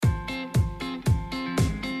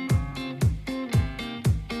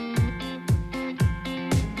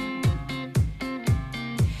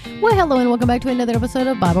Well, hello and welcome back to another episode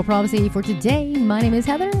of Bible Prophecy for today. My name is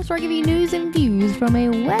Heather, so I give you news and views from a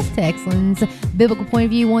West Texans biblical point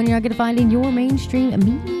of view, one you're not going to find in your mainstream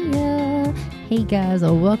media. Hey guys,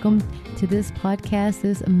 welcome to this podcast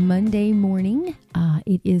this Monday morning.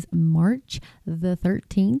 It is March the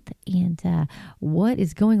 13th, and what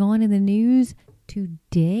is going on in the news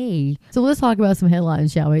today? So let's talk about some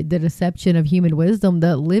headlines, shall we? The deception of human wisdom,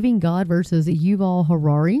 the living God versus Yuval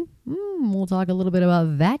Harari. We'll talk a little bit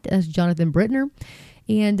about that as Jonathan Brentner.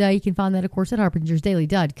 And you can find that, of course, at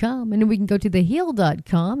harpingersdaily.com. And then we can go to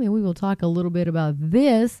thehill.com and we will talk a little bit about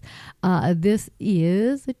this. This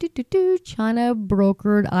is China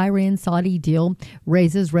brokered Iran-Saudi deal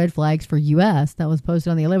raises red flags for U.S. That was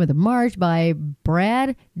posted on the 11th of March by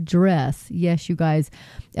Brad Dress. Yes, you guys.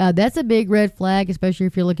 That's a big red flag, especially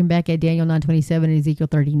if you're looking back at Daniel 9:27 and Ezekiel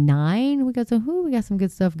 39. We got some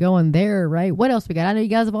good stuff going there, right? What else we got? I know you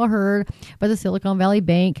guys have all heard about the Silicon Valley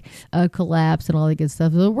Bank collapse and all that good stuff. So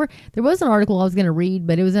there was an article I was going to read,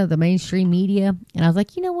 but it was in the mainstream media. And I was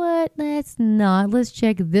like, you know what? Let's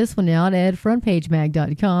check this one out at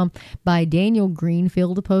frontpagemag.com by Daniel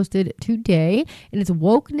Greenfield, posted today. And it's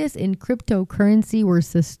wokeness in cryptocurrency were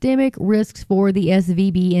systemic risks for the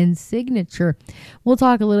SVB and signature. We'll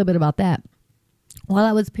talk a little bit about that. While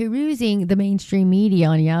I was perusing the mainstream media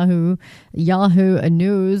on Yahoo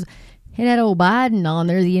News, it had old Biden on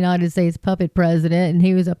there, the United States puppet president, and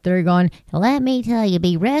he was up there going, let me tell you,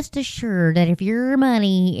 be rest assured that if your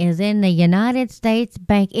money is in the United States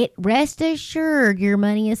Bank, rest assured your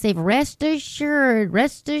money is safe. Rest assured,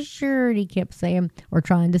 he kept saying, or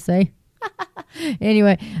trying to say.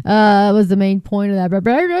 Anyway, was the main point of that. But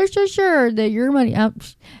rest assured that your money,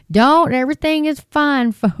 everything is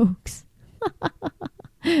fine, folks.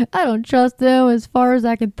 I don't trust them as far as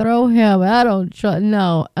I can throw him. I don't trust,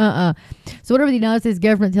 no. So whatever the United States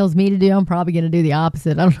government tells me to do, I'm probably going to do the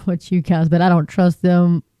opposite. I don't know what you guys, but I don't trust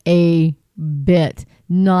them a bit.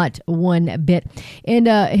 Not one bit. And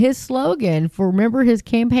his slogan remember his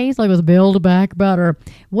campaign slogan was Build Back Better.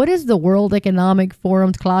 What is the World Economic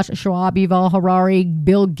Forum's Klaus Schwab, Yuval Harari,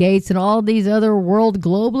 Bill Gates, and all these other world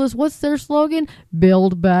globalists? What's their slogan?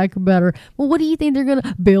 Build Back Better. Well, what do you think they're going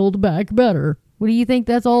to build back better? What do you think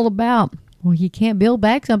that's all about? Well, you can't build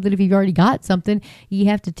back something if you've already got something. You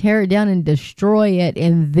have to tear it down and destroy it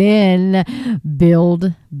and then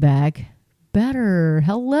build back better.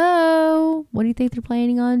 Hello. What do you think they're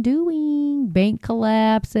planning on doing? Bank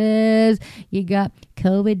collapses. You got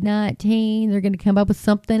COVID-19. They're going to come up with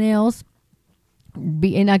something else.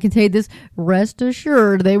 And I can tell you this, rest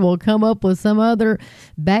assured, they will come up with some other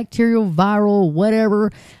bacterial, viral, whatever.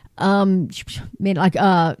 Michelle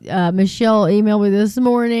emailed me this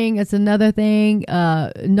morning. It's another thing.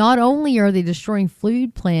 Not only are they destroying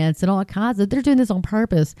food plants and all kinds of, they're doing this on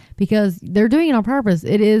purpose because they're doing it on purpose.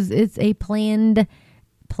 It's a planned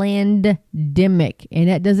pandemic, and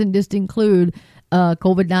that doesn't just include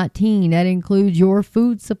COVID-19. That includes your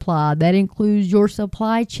food supply. That includes your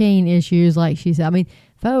supply chain issues, like she said. I mean,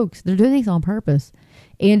 folks, they're doing things on purpose.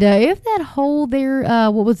 And if that hole there,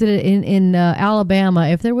 what was it in Alabama,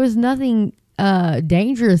 if there was nothing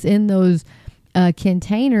dangerous in those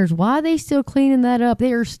containers, why are they still cleaning that up?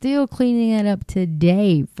 They are still cleaning that up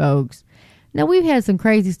today, folks. Now, we've had some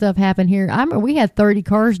crazy stuff happen here. We had 30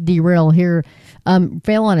 cars derail here,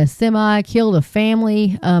 fell on a semi, killed a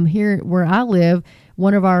family here where I live.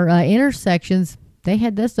 One of our intersections, they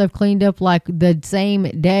had that stuff cleaned up like the same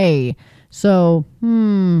day. So,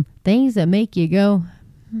 things that make you go,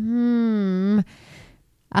 I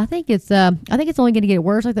think it's only going to get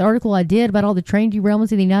worse. Like the article I did about all the train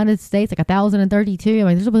derailments in the United States, like 1,032. I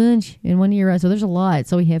mean, there's a bunch in 1 year, so there's a lot.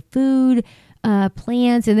 So we have food,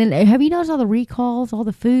 plants, and then have you noticed all the recalls, all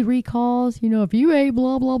the food recalls? You know, if you ate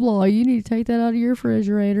blah blah blah, you need to take that out of your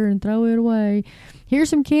refrigerator and throw it away. Here's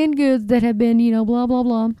some canned goods that have been, blah blah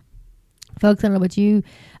blah. Folks, I don't know about you.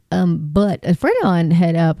 But a friend of mine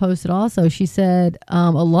had posted also, she said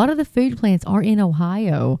a lot of the food plants are in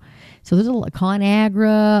Ohio. So there's a lot,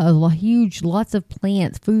 ConAgra, lots of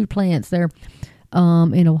plants, food plants there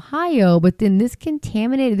in Ohio. But then this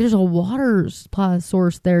contaminated, there's a water supply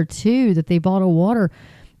source there too, that they bought water.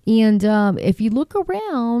 And if you look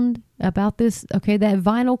around about this, okay, that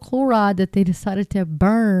vinyl chloride that they decided to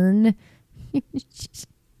burn,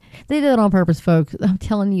 they did it on purpose, folks. I'm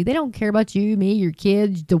telling you, they don't care about you, me, your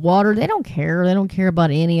kids, the water. They don't care. They don't care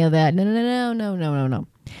about any of that. No.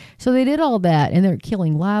 So they did all that, and they're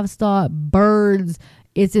killing livestock, birds.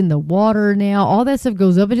 It's in the water now. All that stuff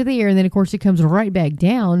goes up into the air, and then, of course, it comes right back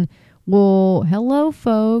down. Well, hello,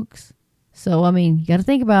 folks. So, I mean, you got to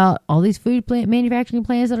think about all these manufacturing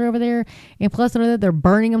plants that are over there. And plus, they're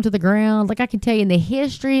burning them to the ground. Like I can tell you, in the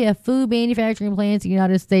history of food manufacturing plants in the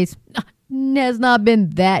United States, has not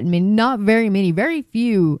been that many. Not very many. Very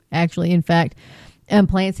few, actually, in fact.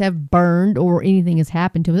 Plants have burned or anything has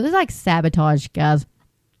happened to them. It's like sabotage, guys.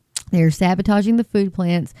 They're sabotaging the food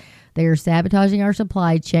plants. They are sabotaging our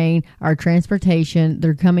supply chain, our transportation.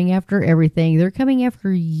 They're coming after everything. They're coming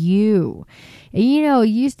after you. And it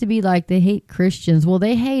used to be like they hate Christians. Well,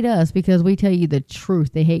 they hate us because we tell you the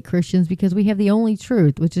truth. They hate Christians because we have the only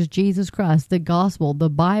truth, which is Jesus Christ. The gospel, the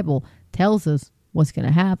Bible tells us what's going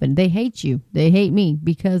to happen. They hate you. They hate me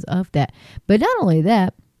because of that. But not only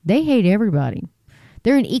that, they hate everybody.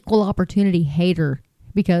 They're an equal opportunity hater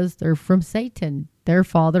because they're from Satan. Their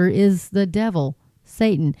father is the devil,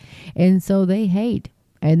 Satan. And so they hate.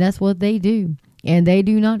 And that's what they do. And they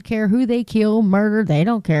do not care who they kill, murder. They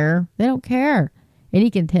don't care. They don't care. And you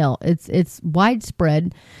can tell. It's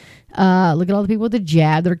widespread. Look at all the people with the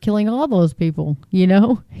jab. They're killing all those people,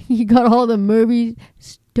 You got all the movie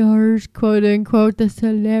stars, quote unquote, the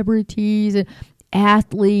celebrities and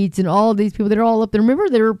athletes and all these people. They're all up there. Remember,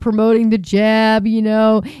 they were promoting the jab, do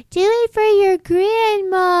it for your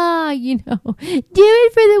grandma, do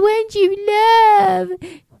it for the ones you love.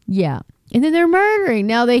 Yeah. And then they're murdering.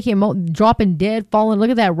 Now they can dropping dead, falling. Look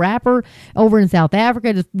at that rapper over in South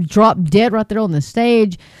Africa, just dropped dead right there on the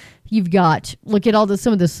stage. You've got, look at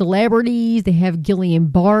some of the celebrities. They have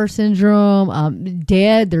Guillain-Barré syndrome,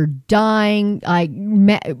 dead. They're dying.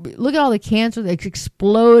 Look at all the cancer that's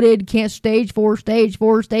exploded. Stage 4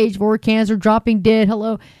 cancer, dropping dead.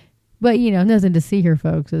 Hello. But, nothing to see here,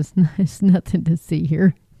 folks. It's nothing to see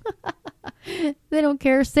here. They don't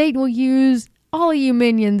care. Satan will use all of you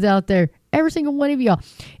minions out there. Every single one of y'all.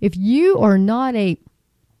 If you are not a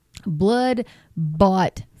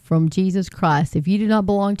blood-bought from Jesus Christ, if you do not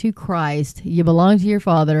belong to Christ, you belong to your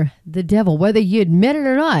father, the devil, whether you admit it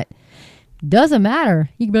or not. Doesn't matter.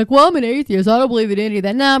 You can be like, well, I'm an atheist. I don't believe in any of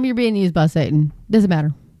that. No, you're being used by Satan. Doesn't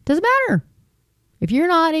matter. Doesn't matter. If you're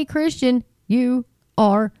not a Christian, you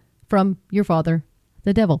are from your father,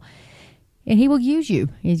 the devil. And he will use you.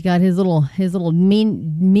 He's got his little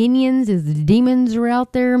minions, his demons are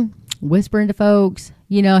out there whispering to folks.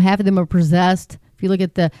 Half of them are possessed. If you look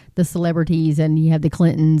at the celebrities and you have the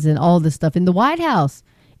Clintons and all this stuff in the White House,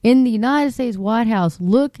 in the United States White House,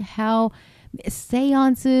 look how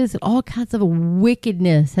seances and all kinds of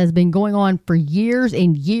wickedness has been going on for years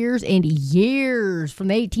and years and years from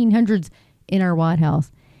the 1800s in our White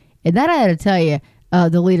House. And that I had to tell you,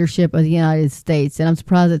 the leadership of the United States, and I'm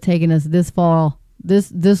surprised it's taken us this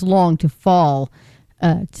long to fall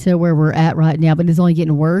to where we're at right now, but it's only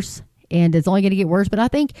getting worse. And it's only going to get worse. But I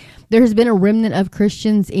think there has been a remnant of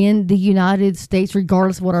Christians in the United States,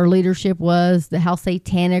 regardless of what our leadership was, how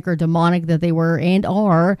satanic or demonic that they were and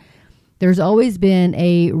are. There's always been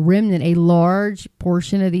a remnant, a large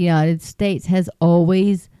portion of the United States has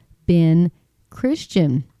always been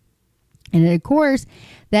Christian. And of course,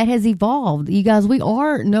 that has evolved. You guys, we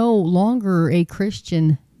are no longer a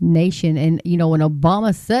Christian nation. And, when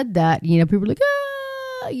Obama said that, people were like,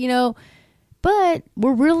 but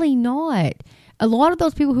we're really not. A lot of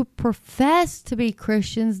those people who profess to be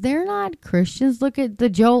Christians, they're not Christians. Look at the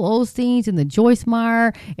Joel Osteens and the Joyce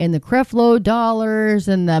Meyer and the Creflo Dollars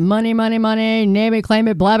and the money, name it, claim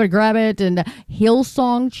it, blab it, grab it, and the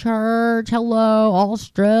Hillsong Church, hello,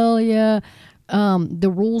 Australia.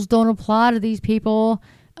 The rules don't apply to these people.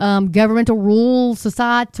 Governmental rules,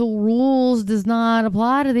 societal rules does not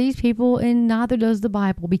apply to these people, and neither does the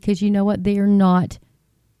Bible, because you know what? They are not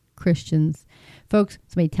Christians. Folks,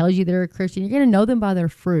 somebody tells you they're a Christian, you're going to know them by their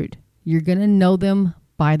fruit. You're going to know them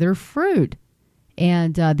by their fruit.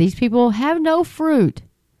 And these people have no fruit.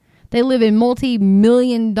 They live in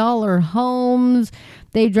multi-million-dollar homes.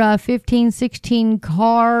 They drive 15, 16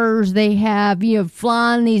 cars. They have,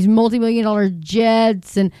 flying these multi-million-dollar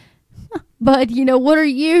jets. But, what are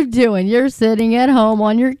you doing? You're sitting at home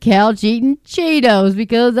on your couch eating Cheetos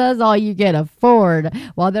because that's all you can afford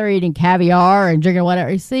while they're eating caviar and drinking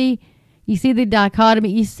whatever. You see the dichotomy?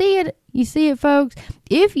 You see it, folks?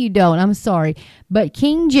 If you don't, I'm sorry. But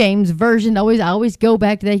King James Version, I always go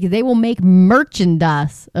back to that because they will make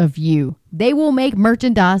merchandise of you. They will make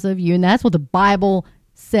merchandise of you, and that's what the Bible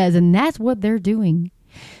says, and that's what they're doing.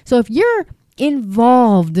 So if you're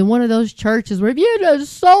involved in one of those churches where if you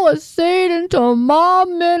just sow a seed into my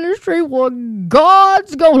ministry, well,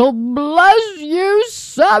 God's going to bless you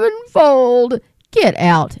sevenfold. Get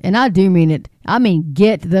out. And I do mean it. I mean,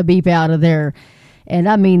 get the beep out of there. And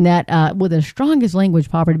I mean that with the strongest language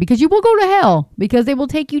property, because you will go to hell, because they will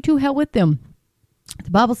take you to hell with them.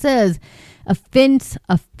 The Bible says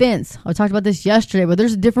Offense. I talked about this yesterday, but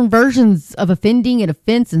there's different versions of offending and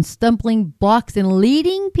offense and stumbling blocks and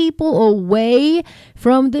leading people away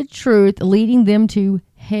from the truth, leading them to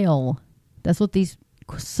hell. That's what these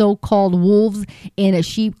so-called wolves in a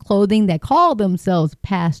sheep clothing that call themselves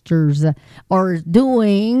pastors are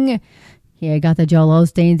doing. Yeah, got the Joel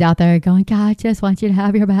Osteens out there going, God just wants you to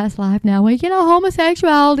have your best life now. Well,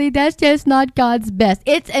 homosexuality, that's just not God's best.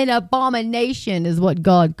 It's an abomination is what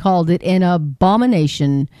God called it, an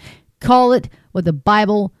abomination. Call it what the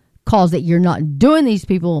Bible calls it. You're not doing these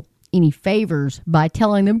people any favors by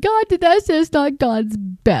telling them, God, that's just not God's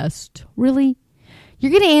best. Really? You're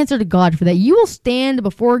going to answer to God for that. You will stand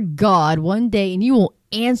before God one day and you will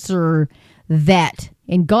answer that.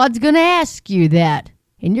 And God's going to ask you that.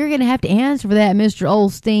 And you're going to have to answer for that, Mr.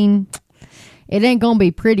 Olstein. It ain't going to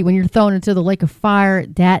be pretty when you're thrown into the lake of fire.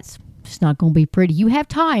 That's just not going to be pretty. You have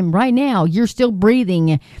time right now. You're still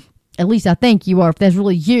breathing. At least I think you are, if that's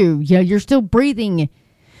really you. Yeah, you're still breathing.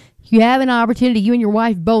 You have an opportunity, you and your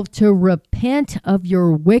wife both, to repent of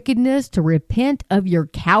your wickedness, to repent of your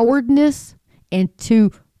cowardness, and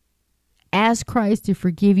to ask Christ to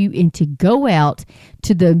forgive you and to go out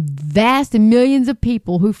to the vast millions of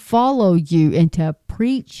people who follow you and to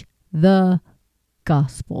preach the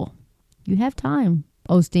gospel. You have time,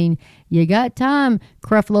 Osteen. You got time,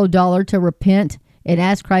 Creflo Dollar, to repent and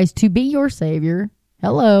ask Christ to be your Savior.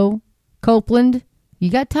 Hello, Copeland. You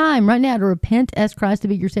got time right now to repent, ask Christ to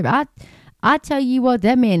be your Savior. I tell you what,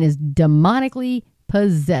 that man is demonically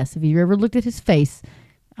possessed. If you've ever looked at his face,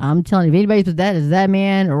 I'm telling you, if anybody's with that, is that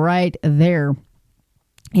man right there.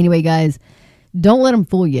 Anyway, guys, don't let them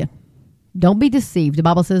fool you. Don't be deceived. The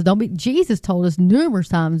Bible says, Jesus told us numerous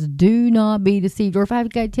times, do not be deceived. Or if I've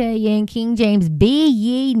got to tell you in King James, be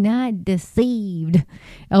ye not deceived.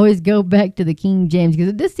 I always go back to the King James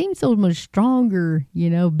because this seems so much stronger,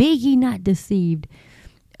 be ye not deceived.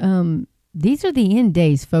 These are the end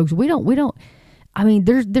days, folks. There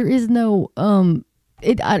is no,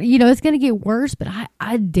 it's going to get worse, but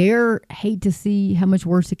I dare hate to see how much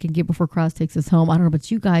worse it can get before Christ takes us home. I don't know about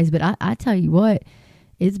you guys, but I tell you what,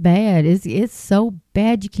 it's bad. It's so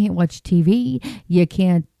bad you can't watch TV. You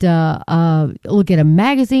can't look at a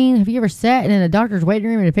magazine. Have you ever sat in a doctor's waiting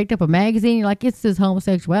room and picked up a magazine? You're like, it's this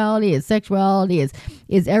homosexuality, it's sexuality,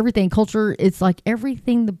 it's everything, culture. It's like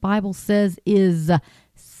everything the Bible says is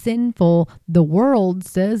sinful, the world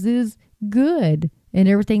says is good. And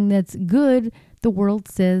everything that's good, the world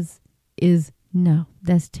says is no.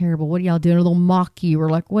 That's terrible. What are y'all doing? They'll mock you or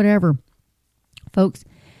like whatever. Folks,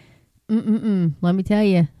 let me tell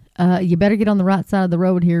you, you better get on the right side of the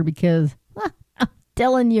road here because I'm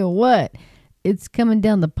telling you what, it's coming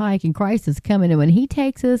down the pike and Christ is coming. And when he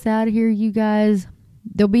takes us out of here, you guys,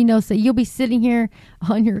 there'll be you'll be sitting here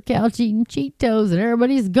on your couch eating Cheetos and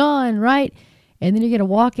everybody's gone, right? And then you're going to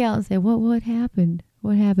walk out and say, what happened?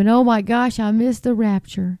 What happened? Oh my gosh, I missed the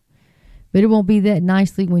rapture. But it won't be that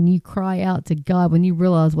nicely when you cry out to God, when you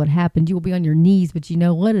realize what happened. You will be on your knees, but you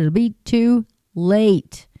know what? It'll be too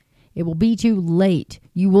late. It will be too late.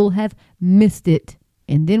 You will have missed it.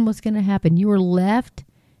 And then what's going to happen? You are left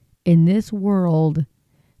in this world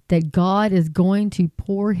that God is going to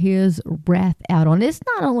pour his wrath out on. It's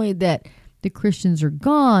not only that the Christians are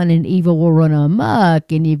gone and evil will run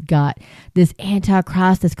amok and you've got this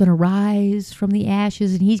Antichrist that's going to rise from the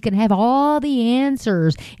ashes and he's going to have all the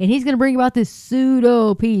answers and he's going to bring about this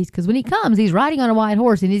pseudo peace because when he comes, he's riding on a white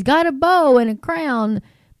horse and he's got a bow and a crown,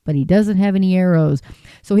 but he doesn't have any arrows.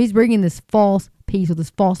 So he's bringing this false peace. So this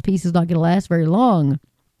false peace is not going to last very long.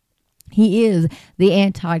 He is the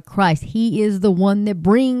Antichrist. He is the one that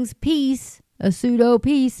brings peace, a pseudo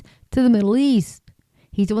peace, to the Middle East.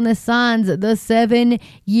 He's the one that signs the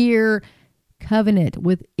 7-year covenant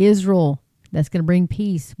with Israel. That's going to bring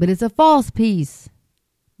peace. But it's a false peace.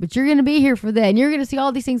 But you're going to be here for that. And you're going to see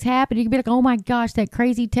all these things happen. You can be like, oh my gosh, that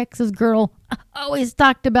crazy Texas girl. I always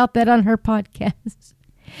talked about that on her podcast.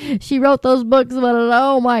 She wrote those books about it.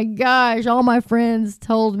 Oh my gosh, all my friends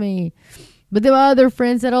told me. But the other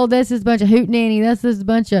friends said, oh, that's just a bunch of hootenanny. That's just a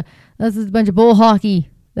bunch of bull hockey.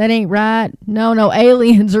 That ain't right. No,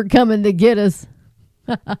 aliens are coming to get us.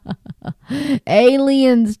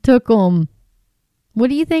 Aliens took them. What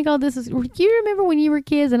do you think all this is? Do you remember when you were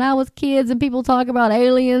kids and I was kids and people talk about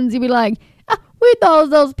aliens? You'd be like, we thought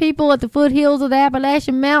those people at the foothills of the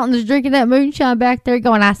Appalachian Mountains drinking that moonshine back there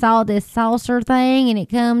going, I saw this saucer thing and it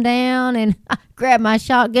come down and I grabbed my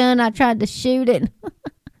shotgun. I tried to shoot it.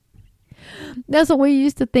 That's what we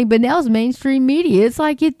used to think, but now it's mainstream media. It's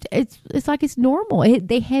like it's normal.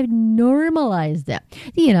 They have normalized that.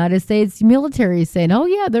 The United States military is saying, "Oh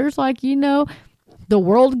yeah, there's The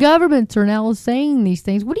world governments are now saying these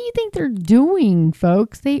things. What do you think they're doing,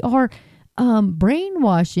 folks? They are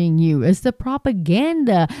brainwashing you. It's the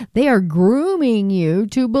propaganda. They are grooming you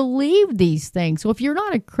to believe these things. So if you're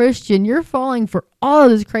not a Christian, you're falling for all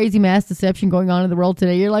this crazy mass deception going on in the world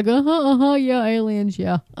today. You're like, yeah, aliens,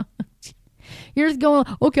 yeah. You're just going,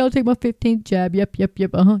 okay, I'll take my 15th jab. Yep, yep.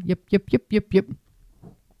 Yep.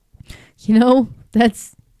 You know,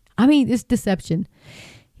 it's deception.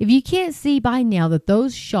 If you can't see by now that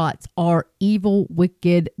those shots are evil,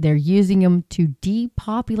 wicked, they're using them to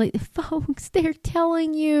depopulate. Folks, they're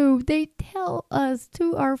telling you. They tell us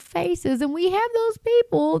to our faces. And we have those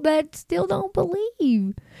people that still don't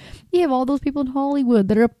believe. You have all those people in Hollywood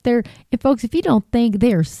that are up there. And folks, if you don't think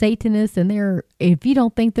they are Satanists and if you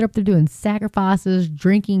don't think they're up there doing sacrifices,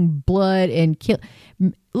 drinking blood and kill,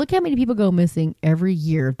 look how many people go missing every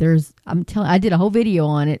year. I did a whole video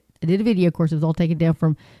on it. I did a video, of course, it was all taken down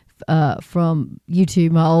from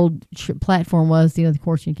YouTube. My old platform was, of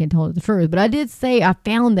course, you can't tell it the truth. But I did say I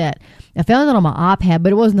found that. I found it on my iPad,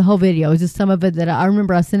 but it wasn't the whole video. It was just some of it that I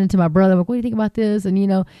remember I sent it to my brother. I'm like, what do you think about this? And,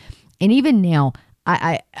 and even now,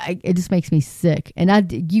 it just makes me sick. And I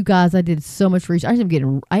did so much research. I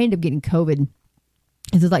ended up getting COVID.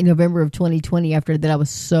 This is like November of 2020 after that. I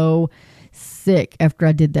was so sick after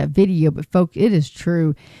I did that video. But folks, it is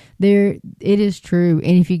true. It is true.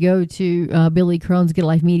 And if you go to Billy Crohn's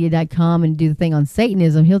GetALifeMedia.com and do the thing on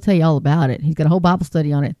Satanism, he'll tell you all about it. He's got a whole Bible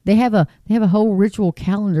study on it. They have a whole ritual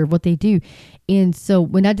calendar of what they do. And so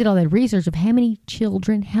when I did all that research of how many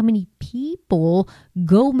children, how many people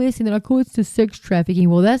go missing, they're like, oh, it's the sex trafficking.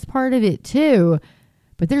 Well, that's part of it too.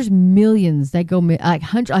 But there's millions that go missing, I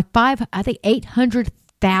think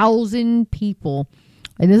 800,000 people.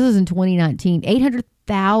 And this is in 2019,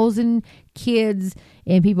 800,000 kids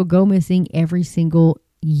and people go missing every single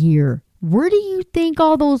year. Where do you think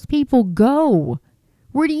all those people go?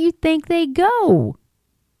 Where do you think they go?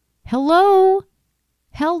 Hello?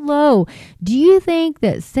 Do you think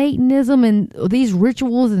that Satanism and these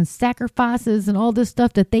rituals and sacrifices and all this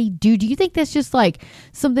stuff that they do you think that's just like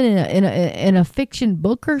something in a fiction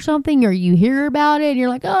book or something, or you hear about it and you're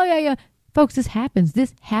like, oh yeah. Folks, this happens.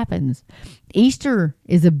 Easter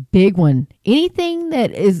is a big one. Anything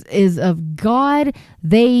that is of God,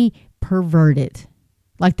 they pervert it.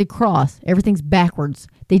 Like the cross, everything's backwards.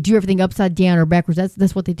 They do everything upside down or backwards.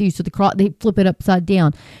 That's what they do. So the cross, they flip it upside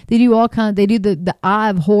down. They do all kinds. They do the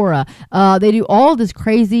eye of horror. They do all this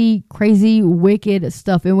crazy, wicked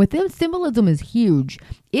stuff. And with them, symbolism is huge.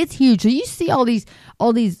 It's huge. So you see all these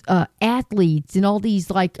athletes and all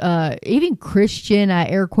these even Christian, I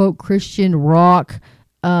air quote Christian rock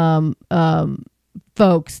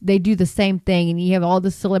folks. They do the same thing, and you have all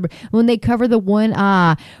the celebrity when they cover the one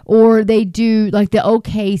eye, or they do like the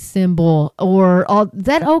OK symbol, or all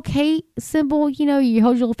that OK symbol. You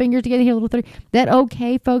hold your little fingers together, here, little three. That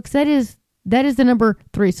OK, folks. That is the number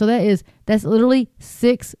 3. So that's literally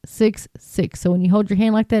 666. So when you hold your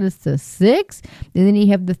hand like that, it's the 6, and then you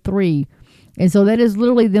have the 3, and so that is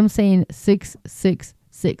literally them saying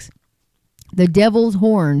 666. The devil's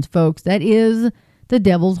horns, folks. That is the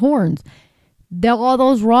devil's horns. All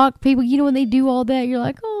those rock people, when they do all that, you're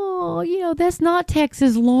like, oh, that's not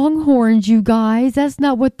Texas Longhorns, you guys. That's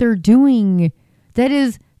not what they're doing. That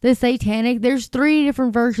is the satanic. There's 3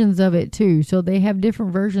 different versions of it too. So they have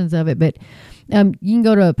different versions of it. But you can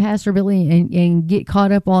go to Pastor Billy and get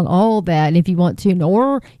caught up on all that if you want to.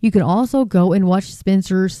 Or you can also go and watch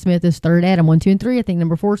Spencer Smith's Third Adam 1, 2, and 3. I think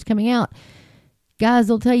number 4 is coming out. Guys,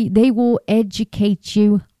 they'll tell you, they will educate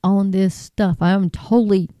you on this stuff. I am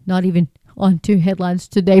totally not even on 2 headlines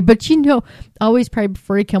today, but I always pray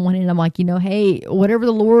before you come on in. I'm like, hey, whatever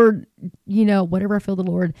the Lord, whatever I feel the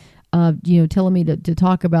Lord, telling me to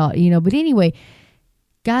talk about, but anyway,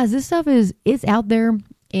 guys, this stuff it's out there.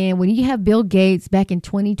 And when you have Bill Gates back in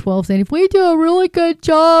 2012 saying, if we do a really good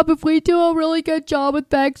job with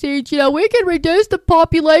vaccines, we can reduce the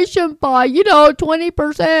population by,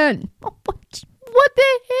 20%. What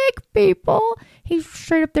the heck, people? He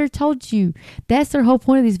straight up there told you. That's their whole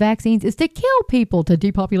point of these vaccines, is to kill people, to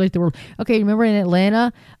depopulate the world. Okay, remember in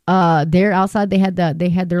Atlanta, there outside they had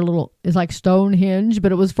their little, it's like Stonehenge,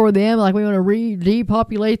 but it was for them. Like, we want to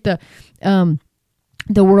depopulate the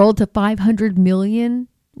world to 500 million.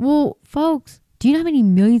 Well, folks, do you know how many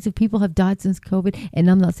millions of people have died since COVID?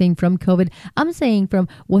 And I'm not saying from COVID. I'm saying from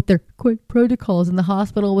what their quick protocols in the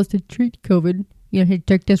hospital was to treat COVID.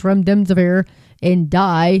 Take this remdesivir and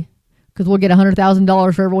die, because we'll get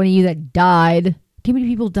 $100,000 for every one of you that died. Do you know how many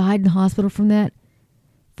people died in the hospital from that?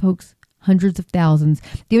 Folks, Hundreds of thousands. Do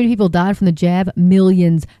you know how many people died from the jab?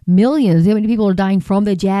 Millions. Millions. Do you know how many people are dying from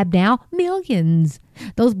the jab now? Millions.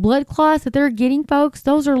 Those blood clots that they're getting, folks,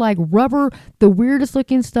 those are like rubber, the weirdest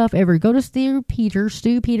looking stuff ever. Go to Stu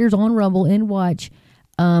Peters on Rumble and watch.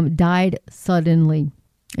 Died suddenly.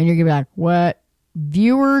 And you're going to be like, what?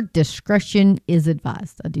 Viewer discretion is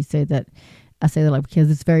advised. I do say that. I say that like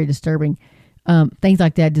because it's very disturbing. Things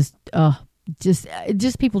like that just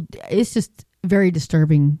people, it's just very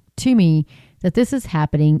disturbing to me that this is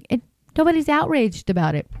happening and nobody's outraged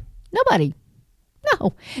about it. Nobody.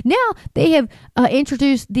 No. Now they have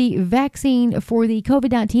introduced the vaccine for the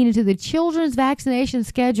COVID-19 into the children's vaccination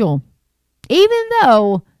schedule. Even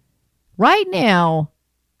though right now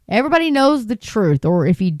everybody knows the truth, or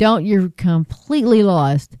if you don't, you're completely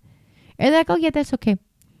lost. And they're like, oh yeah, that's okay.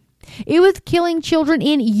 It was killing children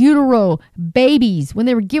in utero, babies. When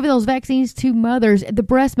they were giving those vaccines to mothers, the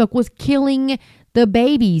breast milk was killing the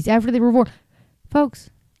babies after they were born.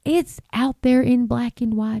 Folks, it's out there in black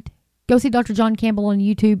and white. Go see Dr. John Campbell on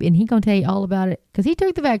YouTube, and he's going to tell you all about it. Because he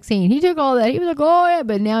took the vaccine. He took all that. He was like, oh, yeah.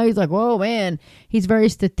 But now he's like, whoa, man. He's very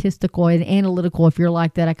statistical and analytical. If you're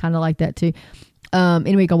like that, I kind of like that, too.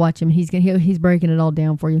 Anyway, go watch him. He's breaking it all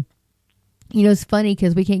down for you. You know, it's funny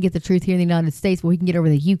because we can't get the truth here in the United States, but we can get over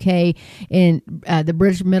the UK and the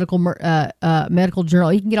British Medical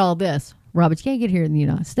Journal. You can get all of this, Rob, but you can't get here in the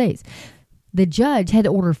United States. The judge had to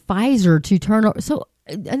order Pfizer to turn over. So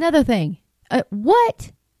another thing,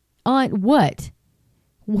 what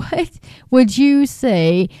would you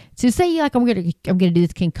say to say like I'm gonna do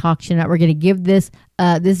this concoction? We're gonna give this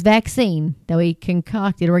vaccine that we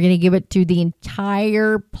concocted. We're gonna give it to the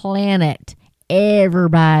entire planet.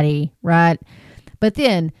 Everybody, right? But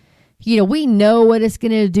then, you know, we know what it's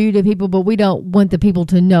going to do to people, but we don't want the people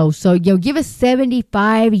to know. So, you know, give us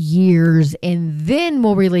 75 years and then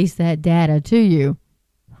we'll release that data to you.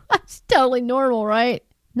 That's totally normal, right?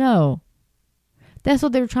 No. That's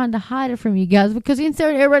what they're trying to hide it from you guys because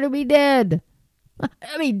instead everybody will be dead.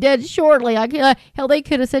 I mean, dead shortly. Hell, they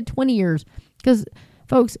could have said 20 years because,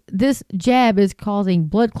 folks, this jab is causing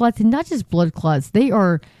blood clots, and not just blood clots. They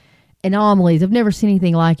are anomalies. I've never seen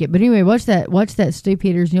anything like it. But anyway, watch that Stu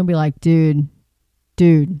Peters, and you'll be like, dude,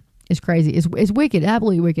 it's crazy. It's wicked,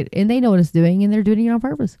 absolutely wicked. And they know what it's doing, and they're doing it on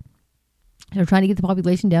purpose. They're trying to get the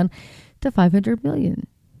population down to 500 million.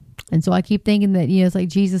 And so I keep thinking that, you know, it's like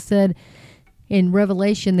Jesus said in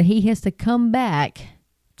Revelation that he has to come back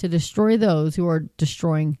to destroy those who are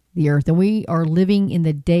destroying the earth. And we are living in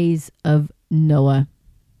the days of Noah.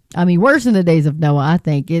 I mean, worse than the days of Noah, I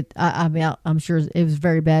think. I'm sure it was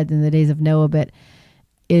very bad in the days of Noah, but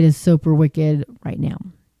it is super wicked right now.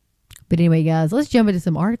 But anyway, guys, let's jump into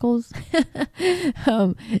some articles.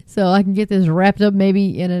 So I can get this wrapped up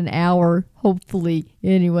maybe in an hour, hopefully.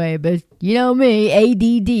 Anyway, but you know me,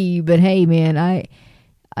 ADD. But hey, man, I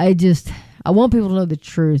want people to know the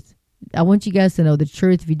truth. I want you guys to know the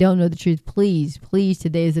truth. If you don't know the truth, please,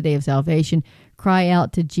 today is the day of salvation. Cry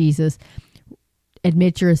out to Jesus.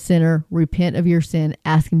 Admit you're a sinner, repent of your sin,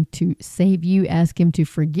 ask him to save you, ask him to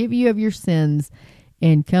forgive you of your sins,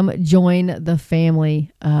 and come join the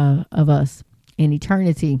family of us in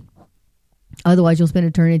eternity. Otherwise, you'll spend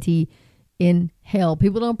eternity in hell.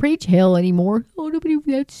 People don't preach hell anymore. Oh, nobody,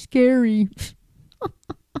 that's scary.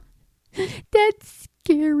 That's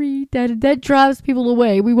scary. That drives people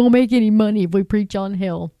away. We won't make any money if we preach on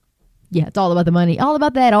hell. Yeah, it's all about the money. All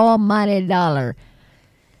about that almighty dollar.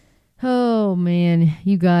 Oh, man,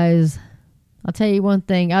 you guys, I'll tell you one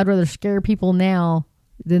thing. I'd rather scare people now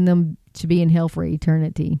than them to be in hell for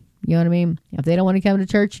eternity. You know what I mean? If they don't want to come to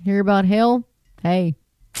church and hear about hell, hey,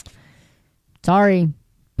 sorry.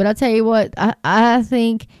 But I'll tell you what, I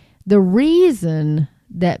think the reason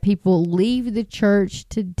that people leave the church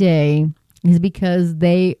today is because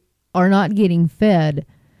they are not getting fed.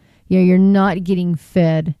 You know, you're not getting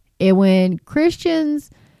fed. And when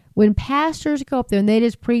pastors go up there and they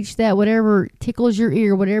just preach that whatever tickles your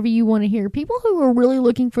ear, whatever you want to hear, people who are really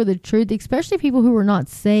looking for the truth, especially people who are not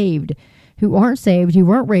saved, who aren't saved, who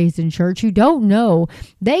weren't raised in church, who don't know,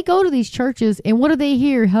 they go to these churches and what do they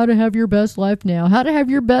hear? How to have your best life now, how to have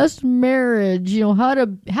your best marriage, you know, how to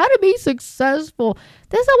be successful.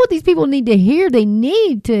 That's not what these people need to hear. They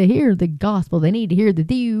need to hear the gospel. They need to hear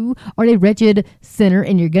that you are a wretched sinner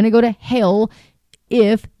and you're going to go to hell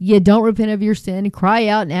if you don't repent of your sin, cry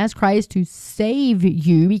out and ask Christ to save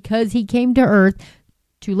you because he came to earth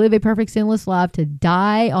to live a perfect sinless life, to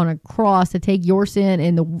die on a cross, to take your sin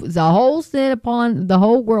and the whole sin upon the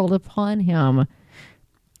whole world upon him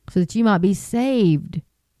so that you might be saved.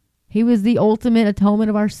 He was the ultimate atonement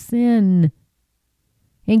of our sin.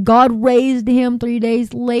 And God raised him 3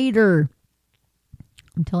 days later.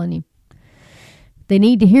 I'm telling you, They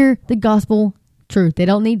need to hear the gospel truth. They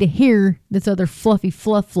don't need to hear this other fluffy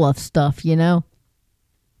fluff stuff, you know.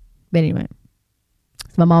 But anyway,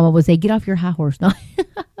 so my mama would say, get off your high horse. No.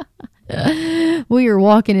 We are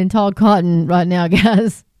walking in tall cotton right now,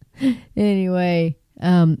 guys. Anyway,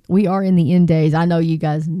 we are in the end days. I know you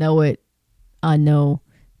guys know it. I know.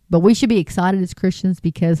 But we should be excited as Christians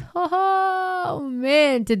because, oh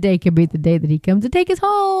man, today could be the day that he comes to take us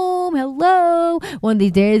home. Hello. One of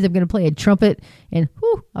these days I'm going to play a trumpet. And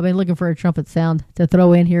I've been looking for a trumpet sound to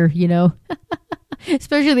throw in here, you know.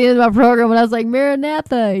 Especially at the end of my program when I was like,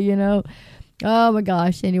 Maranatha, you know. Oh my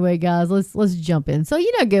gosh. Anyway, guys, let's jump in. So,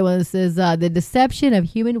 you know, good one. This is The Deception of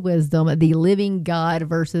Human Wisdom, the Living God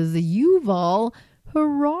versus Yuval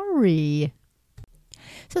Harari.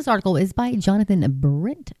 So this article is by Jonathan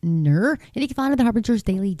Brentner, and you can find it at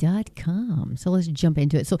harbingersdaily.com. So let's jump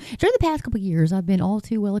into it. So during the past couple of years, I've been all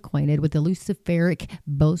too well acquainted with the luciferic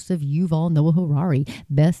boasts of Yuval Noah Harari,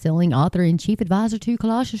 best-selling author and chief advisor to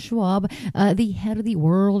Klaus Schwab, the head of the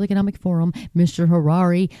World Economic Forum. Mr.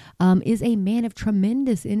 Harari is a man of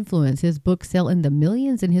tremendous influence. His books sell in the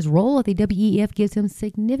millions, and his role at the WEF gives him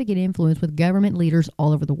significant influence with government leaders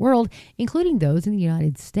all over the world, including those in the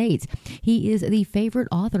United States. He is the favorite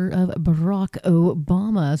author of Barack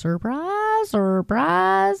Obama. Surprise,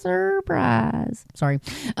 surprise, surprise. Sorry.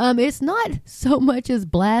 It's not so much as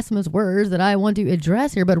blasphemous words that I want to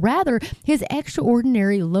address here, but rather his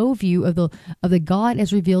extraordinary low view of the God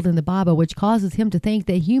as revealed in the Bible, which causes him to think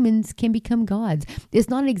that humans can become gods. It's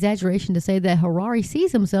not an exaggeration to say that Harari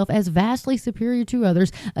sees himself as vastly superior to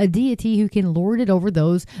others, a deity who can lord it over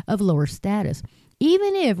those of lower status.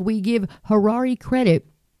 Even if we give Harari credit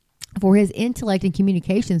for his intellect and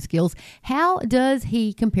communication skills, how does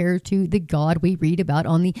he compare to the God we read about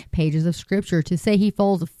on the pages of Scripture? To say he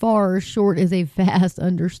falls far short is a vast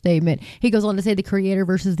understatement. He goes on to say the creator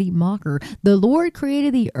versus the mocker. The Lord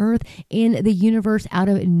created the earth and the universe out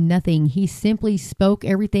of nothing. He simply spoke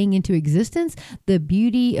everything into existence. The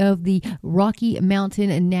beauty of the Rocky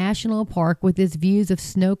Mountain National Park with its views of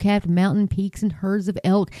snow-capped mountain peaks and herds of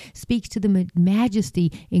elk speaks to the majesty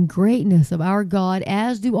and greatness of our God,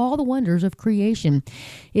 as do all the wonders of creation.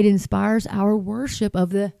 It inspires our worship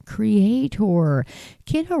of the Creator.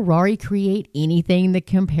 Can Harari create anything that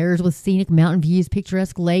compares with scenic mountain views,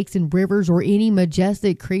 picturesque lakes and rivers, or any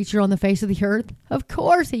majestic creature on the face of the earth? Of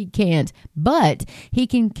course he can't, but he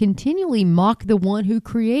can continually mock the one who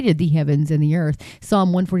created the heavens and the earth.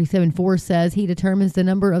 Psalm 147:4 says he determines the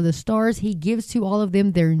number of the stars. He gives to all of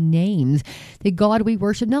them their names. The God we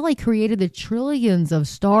worship not only created the trillions of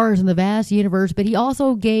stars in the vast universe, but he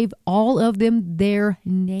also gave all of them their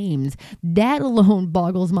names. That alone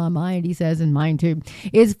boggles my mind, he says, and mine too.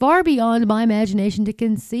 It's far beyond my imagination to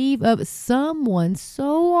conceive of someone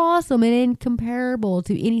so awesome and incomparable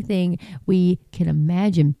to anything we can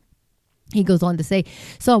imagine. He goes on to say,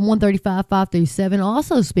 Psalm 135:5-7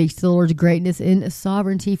 also speaks to the Lord's greatness and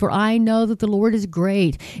sovereignty. For I know that the Lord is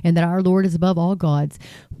great and that our Lord is above all gods.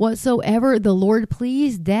 Whatsoever the Lord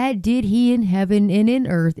pleased, that did he in heaven and in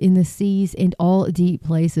earth, in the seas and all deep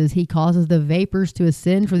places. He causes the vapors to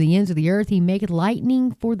ascend from the ends of the earth. He maketh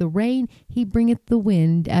lightning for the rain. He bringeth the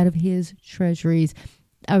wind out of his treasuries.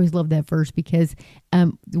 I always love that verse because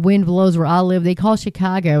the wind blows where I live. They call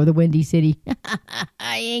Chicago the Windy City.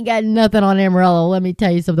 I ain't got nothing on Amarillo. Let me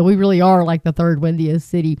tell you something. We really are like the third windiest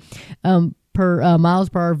city per miles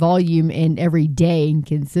per hour volume and every day and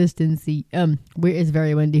consistency. It's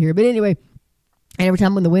very windy here. But anyway, and every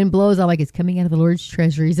time when the wind blows, I'm like, it's coming out of the Lord's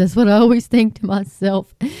treasuries. That's what I always think to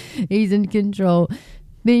myself. He's in control.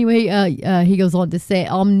 But anyway, he goes on to say,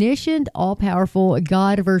 omniscient, all-powerful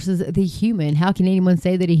God versus the human. How can anyone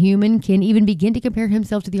say that a human can even begin to compare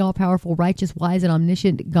himself to the all-powerful, righteous, wise, and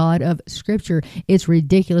omniscient God of Scripture? It's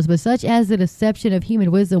ridiculous, but such as the deception of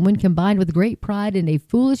human wisdom, when combined with great pride and a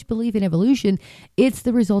foolish belief in evolution, it's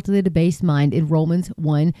the result of the debased mind in Romans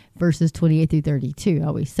 1, verses 28-32. I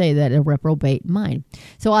always say that, a reprobate mind.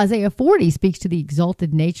 So Isaiah 40 speaks to the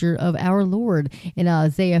exalted nature of our Lord. And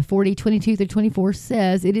Isaiah 40:22-24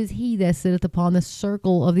 says, it is he that sitteth upon the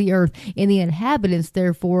circle of the earth, and the inhabitants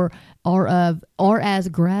therefore are as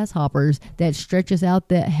grasshoppers, that stretcheth out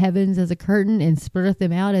the heavens as a curtain, and spreadeth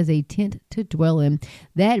them out as a tent to dwell in.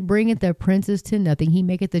 That bringeth the princes to nothing. He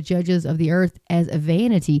maketh the judges of the earth as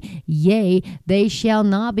vanity. Yea, they shall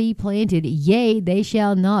not be planted. Yea, they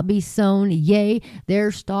shall not be sown. Yea,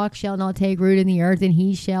 their stock shall not take root in the earth, and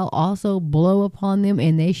he shall also blow upon them,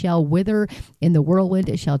 and they shall wither, and the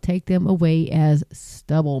whirlwind shall take them away as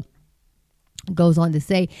stubble. Goes on to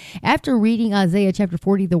say, after reading Isaiah chapter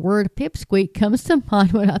 40, the word pipsqueak comes to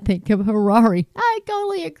mind when I think of Harari. I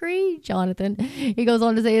totally agree, Jonathan. He goes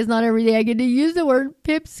on to say, it's not every day I get to use the word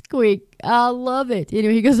pipsqueak. I love it.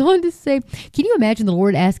 Anyway, he goes on to say, can you imagine the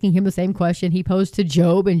Lord asking him the same question he posed to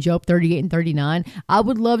Job in Job 38 and 39? I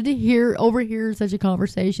would love to overhear such a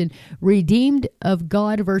conversation. Redeemed of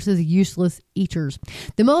God versus useless eaters.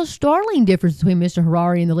 The most startling difference between Mr.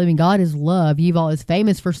 Harari and the living God is love. Yuval is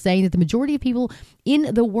famous for saying that the majority of people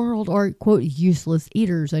in the world are, quote, useless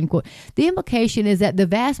eaters, unquote. The implication is that the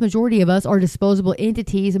vast majority of us are disposable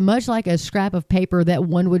entities, much like a scrap of paper that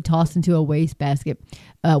one would toss into a waste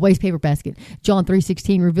paper basket. John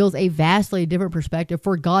 3:16 reveals a vastly different perspective.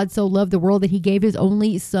 For God so loved the world that he gave his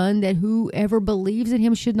only son, that whoever believes in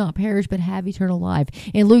him should not perish but have eternal life.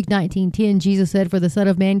 In Luke 19:10, Jesus said, for the Son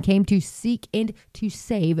of Man came to seek and to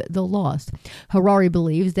save the lost. Harari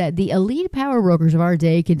believes that the elite power brokers of our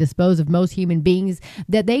day can dispose of most human beings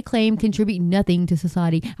that they claim contribute nothing to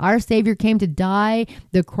society. Our Savior came to die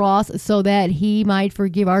the cross so that he might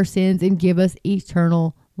forgive our sins and give us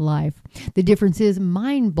eternal life. The difference is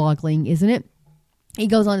mind-boggling, isn't it? He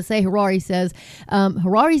goes on to say, Harari says,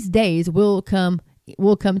 Harari's days will come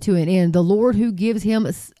to an end. The Lord who gives him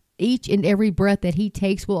each and every breath that he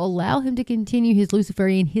takes will allow him to continue his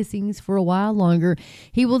Luciferian hissings for a while longer.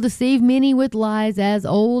 He will deceive many with lies as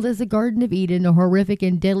old as the Garden of Eden. A horrific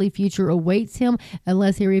and deadly future awaits him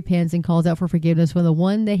unless he repents and calls out for forgiveness from the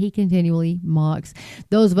one that he continually mocks.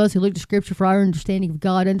 Those of us who look to Scripture for our understanding of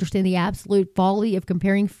God understand the absolute folly of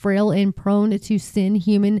comparing frail and prone to sin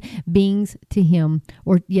human beings to him.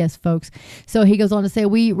 Or yes, folks. So he goes on to say,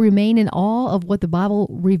 we remain in awe of what the Bible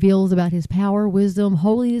reveals about his power, wisdom,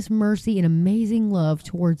 holiness, mercy, and amazing love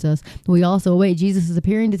towards us. We also await Jesus'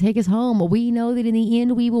 appearing to take us home. We know that in the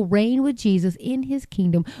end we will reign with Jesus in his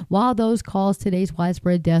kingdom, while those cause today's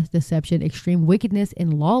widespread death, deception, extreme wickedness,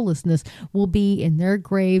 and lawlessness will be in their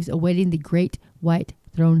graves awaiting the great white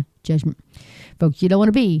throne judgment. Folks, you don't want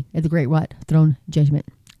to be at the great white throne judgment,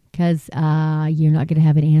 because you're not going to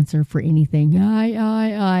have an answer for anything.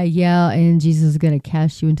 Yeah, and Jesus is going to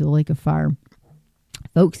cast you into the lake of fire.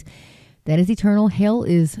 Folks, that is eternal. Hell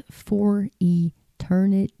is for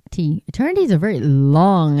eternity. Eternity is a very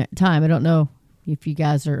long time. I don't know if you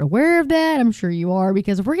guys are aware of that. I'm sure you are,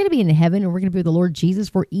 because if we're going to be in heaven and we're going to be with the Lord Jesus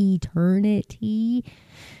for eternity,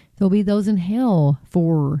 there'll be those in hell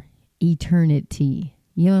for eternity.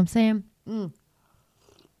 You know what I'm saying?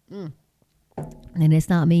 And it's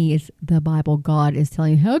not me. It's the Bible. God is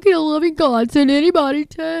telling you, how can a loving God send anybody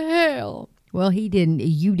to hell? Well, he didn't.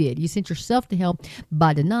 You did. You sent yourself to hell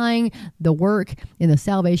by denying the work and the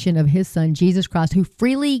salvation of his son, Jesus Christ, who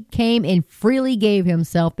freely came and freely gave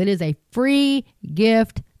himself. That is a free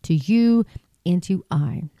gift to you and to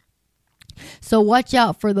I. So watch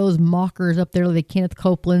out for those mockers up there, the Kenneth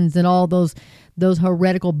Copelands and all those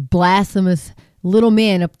heretical, blasphemous little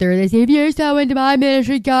men up there. They say, if you sow into my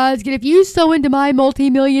ministry, God's good. If you sow into my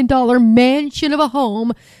multi-million-dollar mansion of a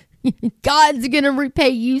home, God's going to repay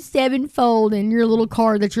you sevenfold in your little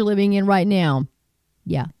car that you're living in right now.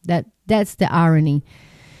 Yeah, that's the irony.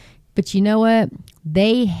 But you know what?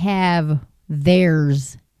 They have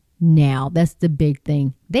theirs now. That's the big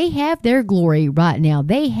thing. They have their glory right now.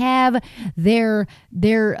 They have their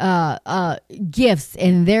gifts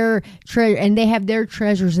and their treasure, and they have their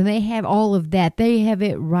treasures, and they have all of that. They have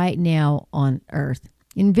it right now on earth.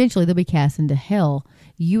 And eventually they'll be cast into hell.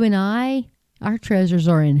 You and I, our treasures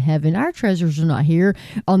are in heaven. Our treasures are not here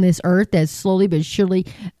on this earth that slowly but surely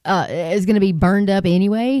is going to be burned up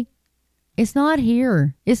anyway. It's not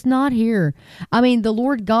here. It's not here. I mean, the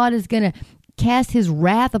Lord God is going to cast his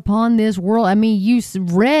wrath upon this world. I mean, you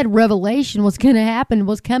read Revelation. What's going to happen?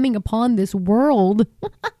 What's coming upon this world?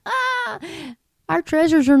 Our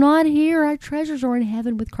treasures are not here. Our treasures are in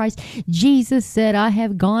heaven with Christ. Jesus said, I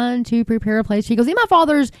have gone to prepare a place. He goes, in my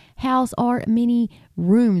Father's house are many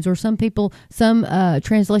rooms, or some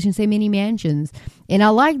translations say many mansions. And I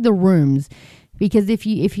like the rooms, because if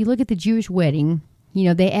you look at the Jewish wedding, you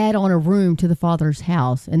know, they add on a room to the Father's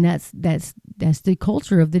house, and that's the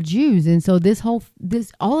culture of the Jews. And so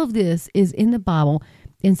all of this is in the Bible.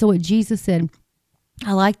 And so what Jesus said,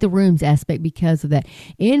 I like the rooms aspect because of that.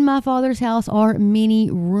 In my Father's house are many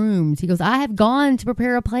rooms. He goes, I have gone to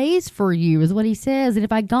prepare a place for you, is what he says. And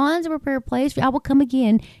if I've gone to prepare a place for you, I will come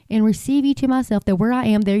again and receive you to myself, that where I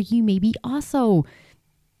am, there you may be also.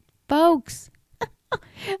 Folks,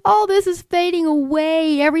 all this is fading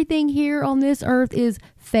away. Everything here on this earth is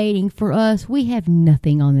fading for us. We have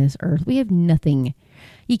nothing on this earth. We have nothing.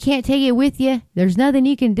 You can't take it with you. There's nothing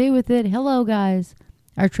you can do with it. Hello, guys.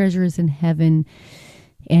 Our treasure is in heaven.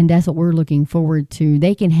 And that's what we're looking forward to.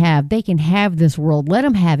 They can have this world. Let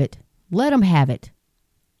them have it. Let them have it.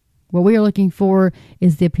 What we are looking for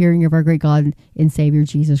is the appearing of our great God and Savior,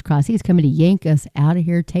 Jesus Christ. He's coming to yank us out of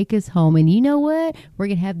here, take us home. And you know what? We're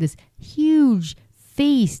going to have this huge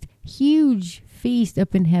feast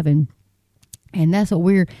up in heaven. And that's what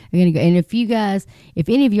we're going to go. And if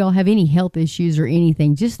any of y'all have any health issues or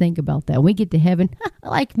anything, just think about that. When we get to heaven,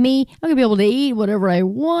 like me, I'm going to be able to eat whatever I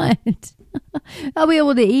want. I'll be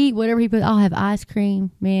able to eat whatever he puts. I'll have ice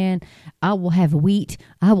cream, man. I will have wheat.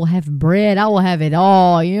 I will have bread. I will have it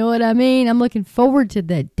all. You know what I mean? I'm looking forward to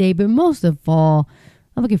that day. But most of all,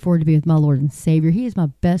 I'm looking forward to be with my Lord and Savior. He is my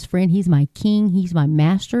best friend. He's my king. He's my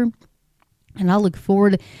master. And I look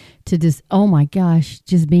forward to just, oh my gosh,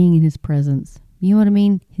 just being in his presence. You know what I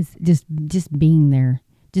mean? Just being there.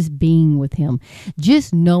 Just being with him.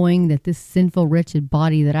 Just knowing that this sinful, wretched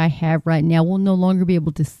body that I have right now will no longer be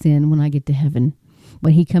able to sin when I get to heaven.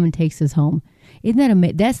 When he comes and takes us home. Isn't that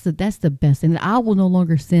amazing? That's the best. And I will no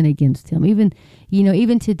longer sin against him.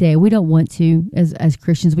 Even today, we don't want to as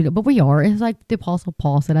Christians, but we are. It's like the Apostle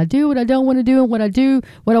Paul said, I do what I don't want to do, and what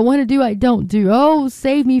I want to do, I don't do. Oh,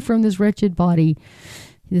 save me from this wretched body,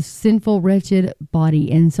 this sinful, wretched body.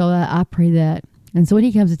 And so I pray that. And so when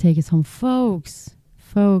he comes to take us home, folks,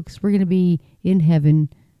 we're going to be in heaven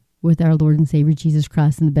with our Lord and Savior, Jesus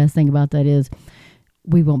Christ. And the best thing about that is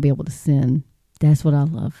we won't be able to sin. That's what I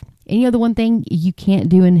love. And the one thing you can't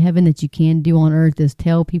do in heaven that you can do on earth is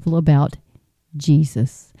tell people about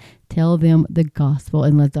Jesus. Tell them the gospel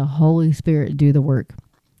and let the Holy Spirit do the work.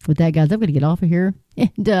 With that, guys, I'm going to get off of here.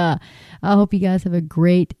 And I hope you guys have a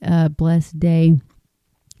great, blessed day.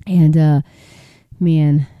 And,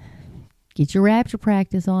 man, get your rapture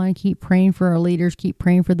practice on. Keep praying for our leaders. Keep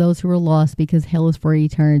praying for those who are lost, because hell is for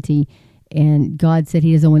eternity. And God said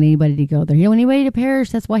he doesn't want anybody to go there. He doesn't want anybody to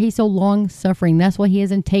perish. That's why he's so long suffering. That's why he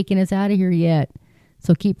hasn't taken us out of here yet.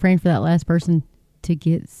 So keep praying for that last person to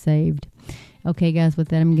get saved. Okay, guys, with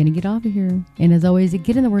that, I'm going to get off of here. And as always,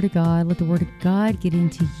 get in the Word of God. Let the Word of God get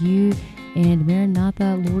into you. And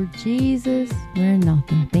Maranatha, Lord Jesus,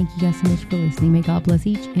 Maranatha. Thank you guys so much for listening. May God bless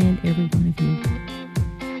each and every one of you.